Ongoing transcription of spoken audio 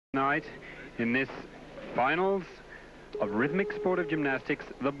tonight in this finals of rhythmic sport of gymnastics,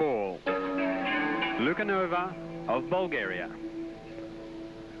 the ball. Lukanova of Bulgaria.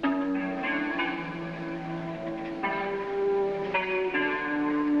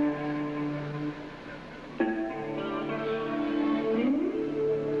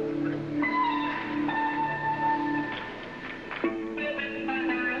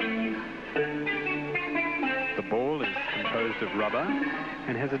 The ball is composed of rubber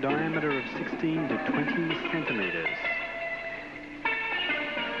and has a diameter of 16 to 20 centimeters.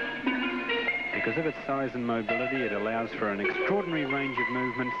 Because of its size and mobility, it allows for an extraordinary range of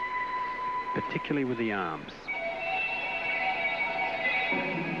movements, particularly with the arms.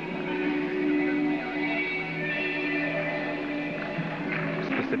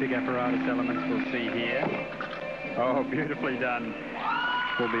 Specific apparatus elements we'll see here. Oh, beautifully done.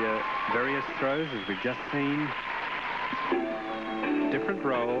 Will be various throws, as we've just seen, different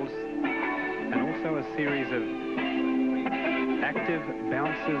rolls, and also a series of active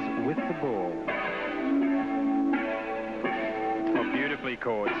bounces with the ball. Oh, beautifully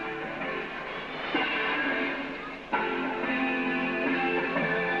caught.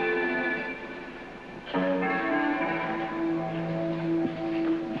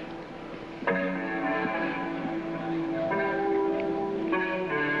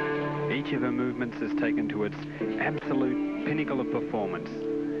 Each of her movements is taken to its absolute pinnacle of performance.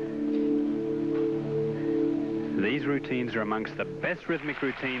 These routines are amongst the best rhythmic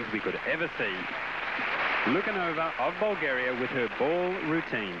routines we could ever see. Lukanova of Bulgaria with her ball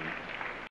routine.